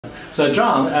So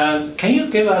John, can you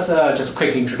give us just a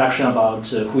quick introduction about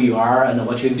who you are and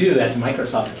what you do at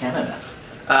Microsoft Canada?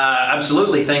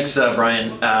 Absolutely, thanks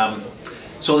Brian.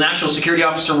 So the National Security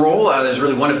Officer role, there's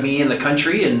really one of me in the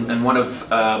country and one of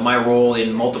my role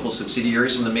in multiple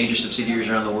subsidiaries, some of the major subsidiaries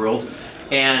around the world.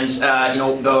 And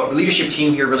the leadership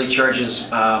team here really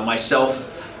charges myself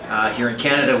here in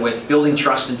Canada with building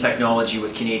trust and technology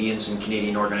with Canadians and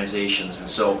Canadian organizations. And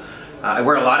so I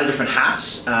wear a lot of different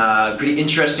hats. Pretty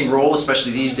interesting role,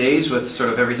 especially these days with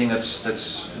sort of everything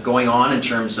that's going on in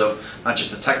terms of not just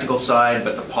the technical side,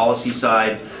 but the policy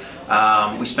side.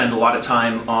 We spend a lot of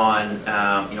time on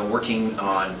working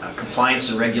on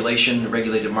compliance and regulation,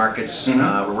 regulated markets.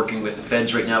 We're working with the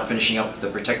feds right now, finishing up the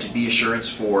protected B assurance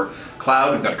for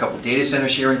cloud. We've got a couple of data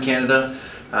centers here in Canada.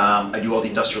 I do all the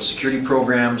industrial security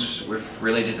programs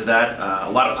related to that.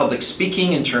 A lot of public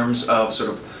speaking in terms of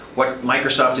sort of what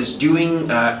Microsoft is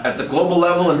doing at the global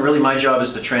level, and really my job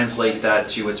is to translate that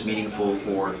to what's meaningful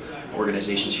for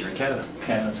organizations here in Canada.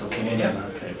 Okay, so Canadian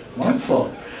market.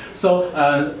 Wonderful. So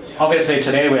obviously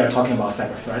today we are talking about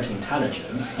cyber threat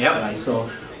intelligence. Yep. Right? So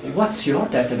what's your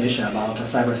definition about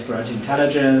cyber threat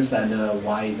intelligence, and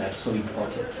why is that so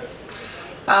important?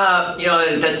 I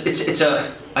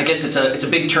guess it's a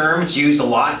big term. It's used a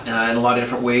lot in a lot of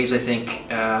different ways, I think,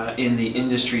 in the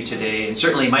industry today, and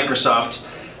certainly Microsoft.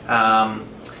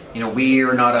 We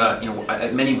are not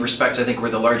in many respects, I think we're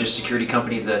the largest security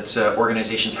company that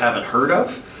organizations haven't heard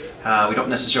of. We don't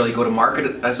necessarily go to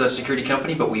market as a security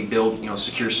company, but we build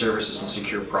secure services and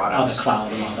secure products. On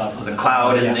the cloud. The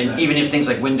cloud, and even if things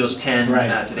like Windows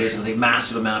 10 today, so the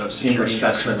massive amount of security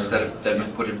investments that have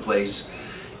been put in place.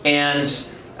 And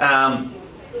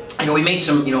we made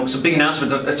some big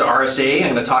announcements. That's RSA.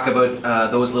 I'm going to talk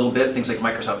about those a little bit. Things like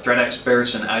Microsoft Threat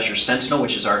Experts and Azure Sentinel,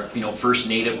 which is our first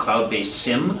native cloud-based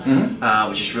SIM,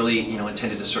 which is really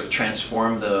intended to sort of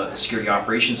transform the security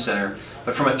operations center.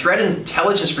 But from a threat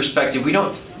intelligence perspective, we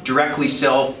don't directly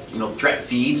sell threat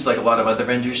feeds like a lot of other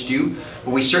vendors do, but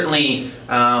we certainly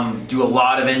do a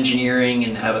lot of engineering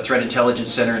and have a threat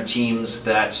intelligence center and teams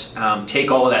that take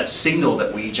all of that signal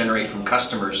that we generate from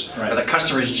customers, or that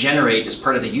customers generate as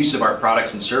part of the use of our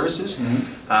products and services,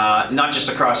 not just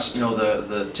across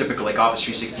the typical like Office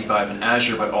 365 and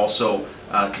Azure, but also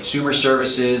consumer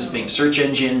services, being search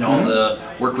engine, all the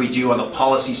work we do on the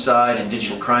policy side and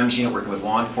digital crimes unit, working with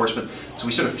law enforcement. So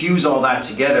we sort of fuse all that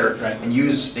together and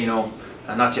use,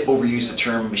 not to overuse the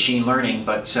term machine learning,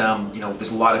 but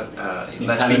there's a lot of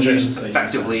that's been used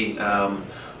effectively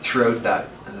throughout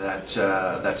that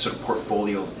sort of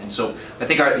portfolio. And so I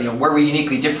think where we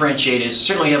uniquely differentiate is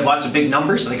certainly we have lots of big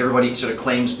numbers. I think everybody sort of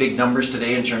claims big numbers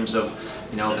today in terms of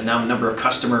the number of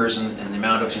customers and the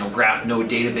amount of graph node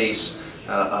database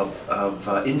of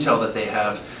intel that they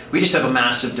have. We just have a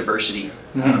massive diversity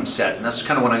set, and that's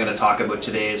kind of what I'm going to talk about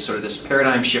today, is sort of this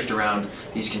paradigm shift around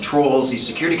these controls, these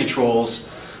security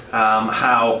controls,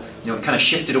 how we kind of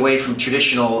shifted away from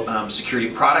traditional security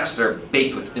products that are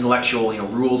baked with intellectual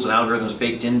rules and algorithms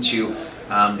baked into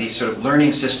these sort of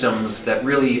learning systems that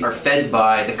really are fed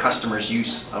by the customer's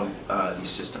use of these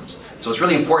systems. So it's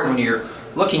really important when you're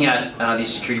looking at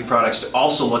these security products to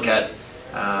also look at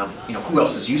who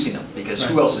else is using them, because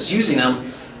who else is using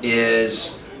them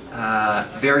is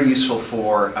very useful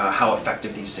for how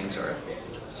effective these things are.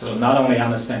 So not only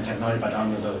understand technology, but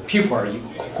the people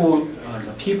who are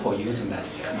the people using that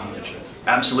technologies.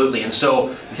 Absolutely. And so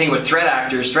the thing with threat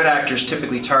actors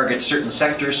typically target certain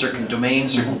sectors, certain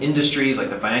domains, certain industries like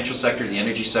the financial sector, the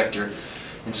energy sector.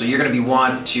 And so you're going to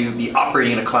want to be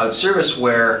operating in a cloud service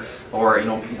where, or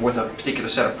with a particular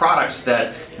set of products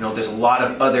that there's a lot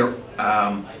of other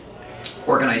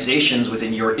organizations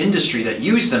within your industry that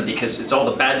use them, because it's all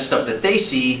the bad stuff that they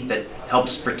see that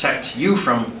helps protect you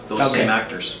from those same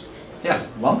actors. Yeah,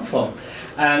 wonderful.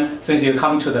 And since you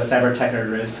come to the cyber tech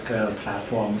risk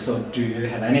platform, so do you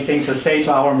have anything to say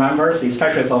to our members,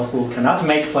 especially for who cannot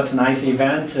make for tonight's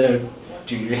event?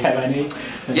 Do you have any?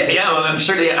 Yeah, well, I'm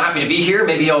certainly happy to be here.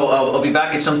 Maybe I'll be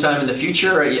back at some time in the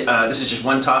future. This is just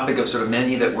one topic of sort of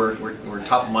many that we're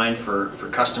top of mind for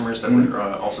customers that we're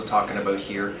also talking about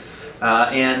here.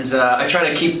 I try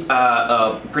to keep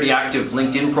a pretty active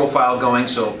LinkedIn profile going,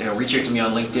 so reach out to me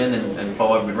on LinkedIn and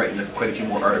follow. I've been writing quite a few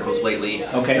more articles lately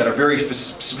that are very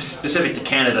specific to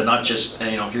Canada, not just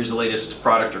here's the latest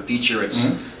product or feature.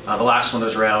 It's the last one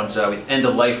was around end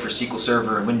of life for SQL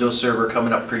Server and Windows Server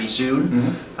coming up pretty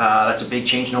soon. That's a big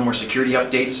change. No more security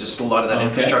updates. There's still a lot of that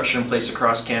infrastructure in place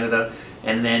across Canada.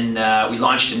 And then we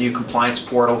launched a new compliance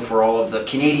portal for all of the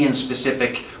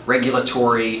Canadian-specific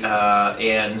regulatory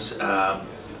and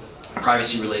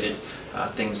privacy-related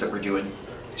things that we're doing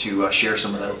to share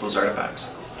some of those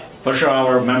artifacts. for sure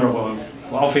our member will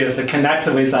obviously connect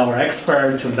with our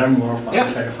expert to learn more from,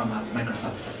 especially from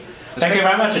Microsoft. Thank you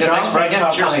very much, John. Thanks, Brian.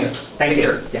 Thanks for Cheers. coming. Thank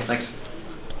you. Thanks.